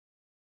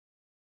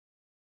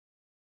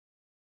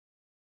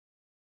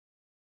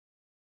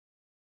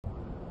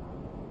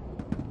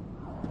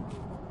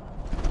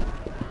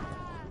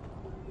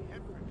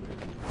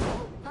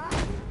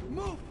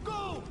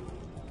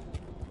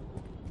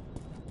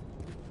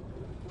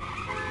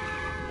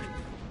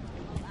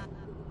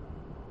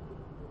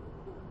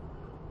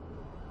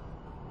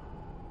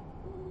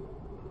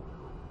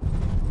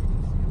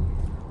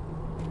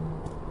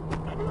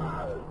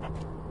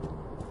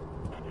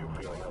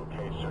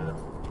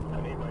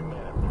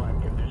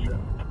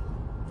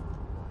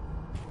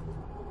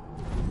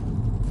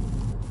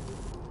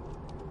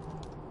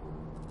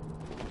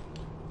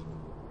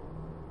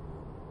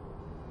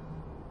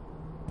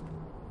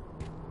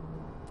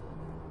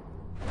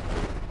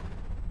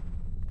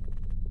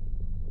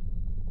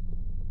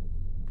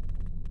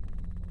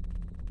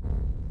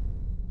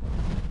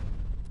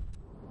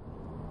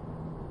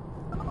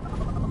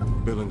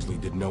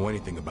Billingsley didn't know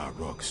anything about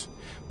rooks,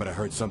 but I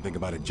heard something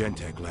about a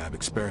Gentech lab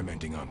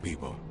experimenting on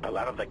people. A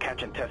lot of the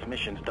catch and test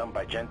missions done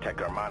by Gentech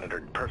are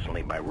monitored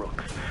personally by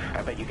rooks.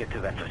 I bet you get to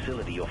that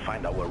facility, you'll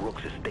find out where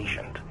rooks is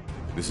stationed.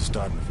 This is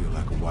starting to feel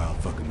like a wild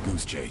fucking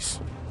goose chase.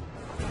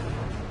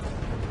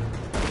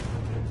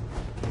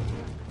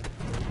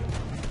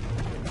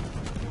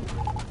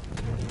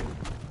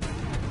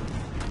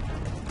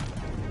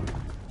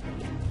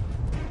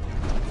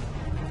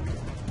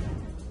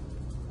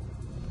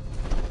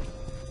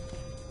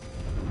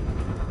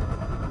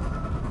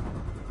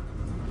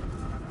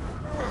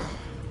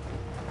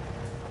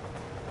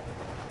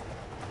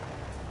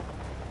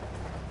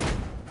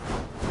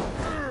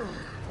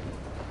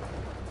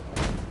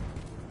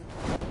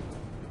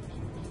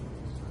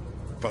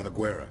 Father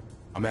Guerra,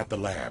 I'm at the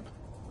lab.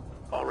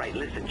 All right,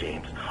 listen,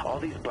 James. All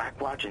these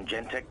Blackwatch and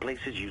Gentech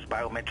places use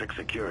biometric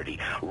security.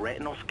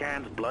 Retinal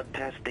scans, blood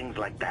tests, things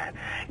like that.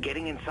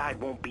 Getting inside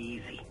won't be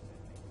easy.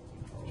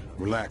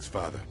 Relax,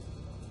 Father.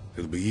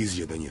 It'll be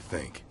easier than you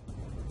think.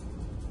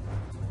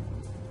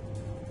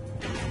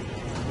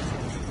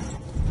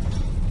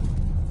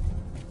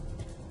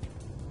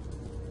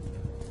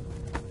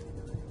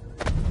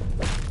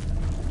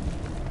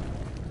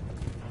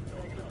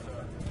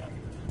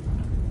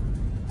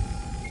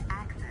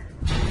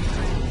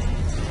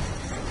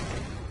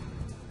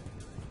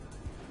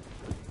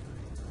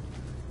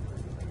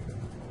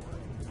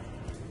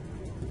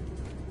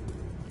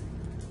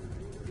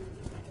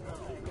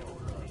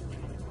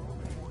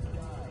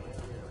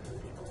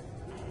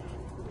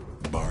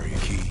 Borrow your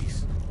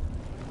keys.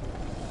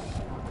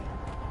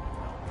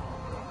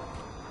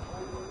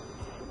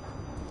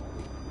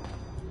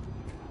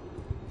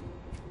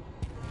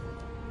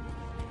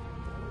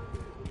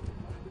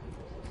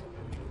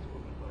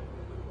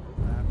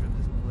 After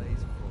this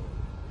plays full.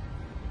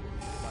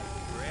 Like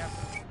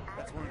forever.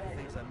 That's one of the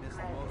things I miss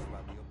the most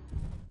about the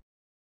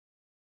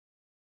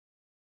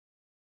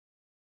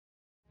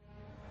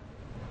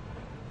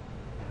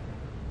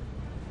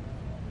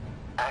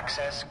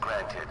Access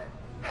granted.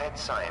 Head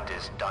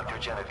scientist, Dr.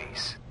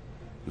 Genovese.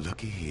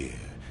 Looky here.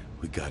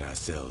 We got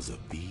ourselves a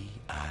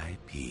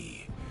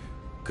VIP.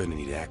 Gonna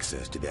need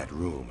access to that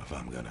room if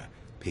I'm gonna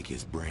pick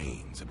his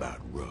brains about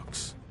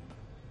rooks.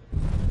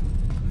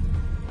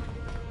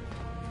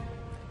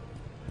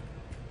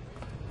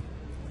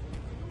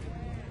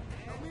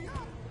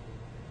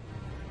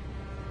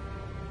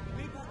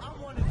 people,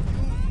 I'm one of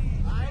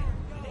you, alright?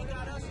 And they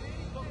got us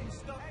fucking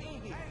stuck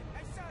in here.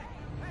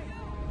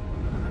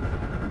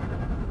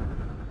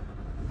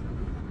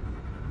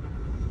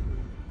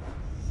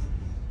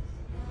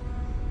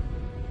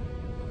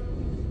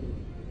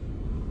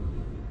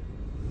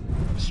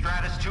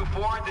 Stratus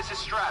 2-4, this is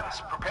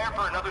Stratus. Prepare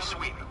for another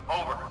sweep.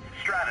 Over.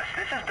 Stratus,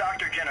 this is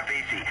Dr.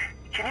 Genovese.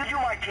 Can you do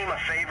my team a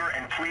favor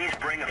and please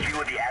bring a few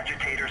of the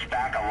agitators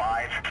back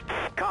alive?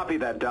 Copy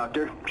that,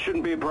 Doctor.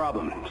 Shouldn't be a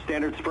problem.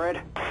 Standard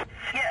spread?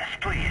 Yes,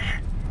 please.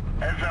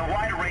 As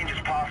wide a range as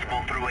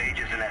possible through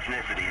ages and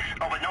ethnicities.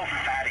 Oh, but no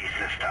fatties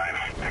this time.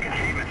 The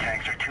containment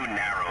tanks are too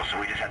narrow, so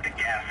we just have to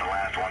gas the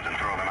last ones and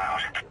throw them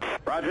out.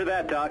 Roger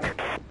that, Doc.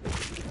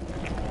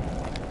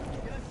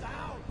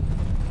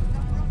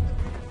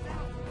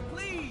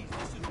 Please,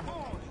 this is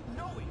wrong. You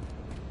know it.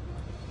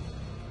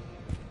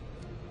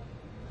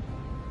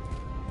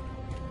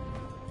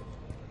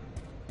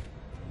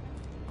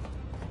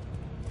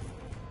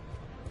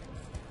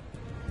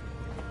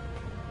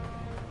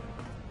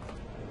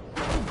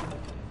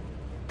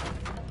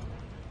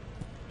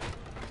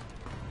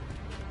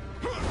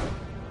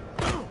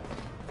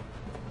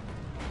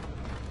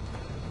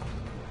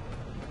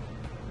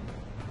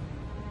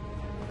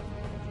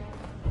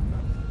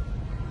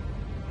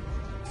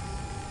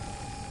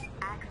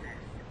 Access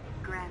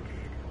granted.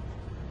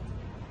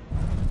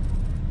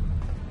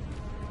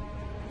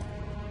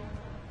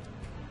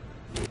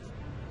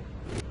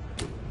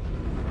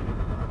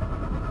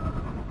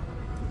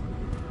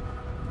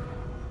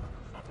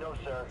 No,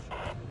 sir.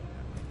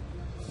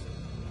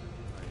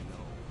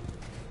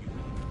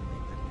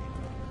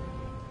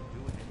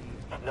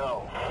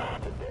 No.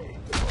 Today.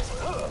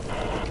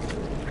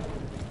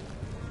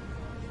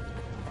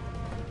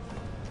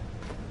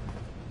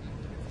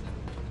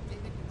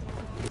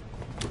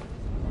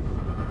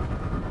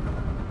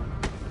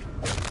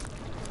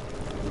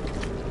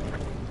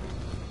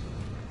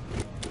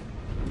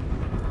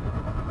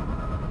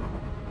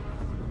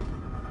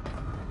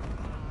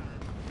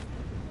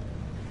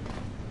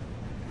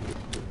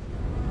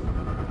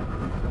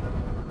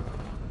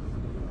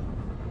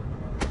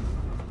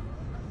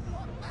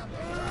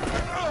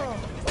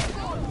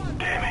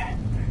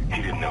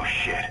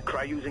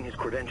 Try using his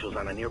credentials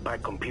on a nearby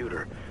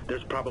computer.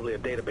 There's probably a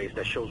database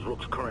that shows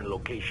Rook's current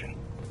location.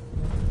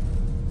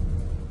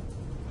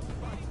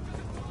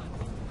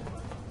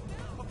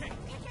 Okay,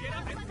 get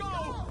up and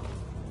go!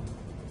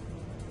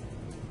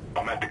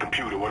 I'm at the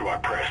computer. What do I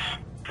press?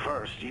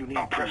 First, you need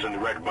I'm pressing the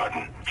red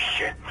button.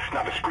 Shit.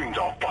 Now the screen's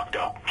all fucked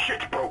up.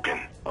 Shit's broken.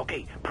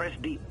 Okay, press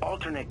the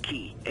alternate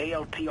key. ALT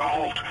alternate.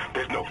 Alt?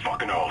 There's no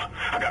fucking alt.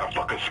 I got a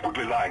fucking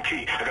squiggly line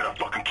key. I got a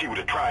fucking key with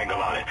a triangle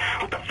on it.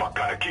 What the fuck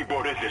kind of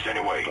keyboard is this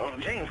anyway? Oh,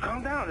 James,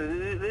 calm down.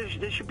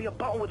 There should be a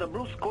button with a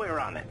blue square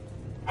on it.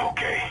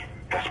 Okay,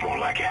 that's more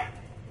like it.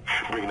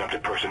 Bringing up the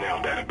personnel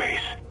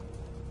database.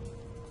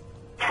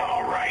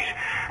 All right,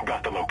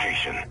 got the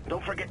location.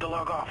 Don't forget to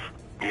log off.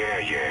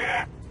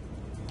 Yeah.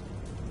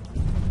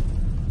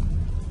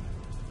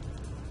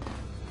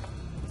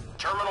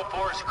 Terminal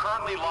 4 is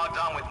currently logged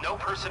on with no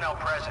personnel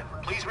present.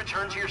 Please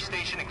return to your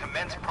station and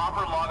commence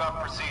proper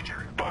log-off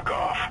procedure. Fuck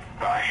off.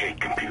 I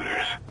hate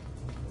computers.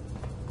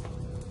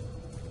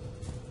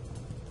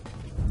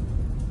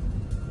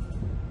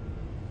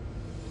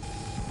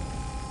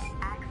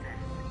 Access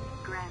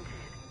granted.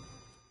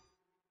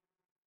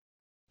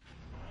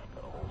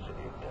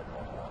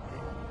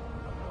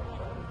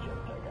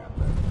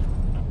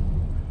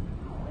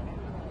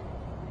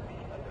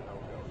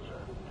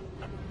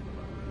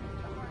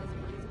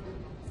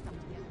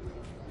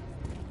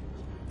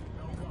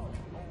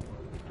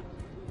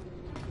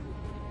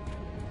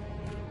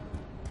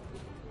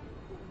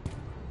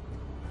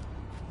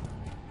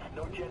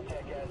 No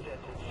jetpack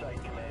assets in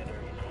sight, Commander.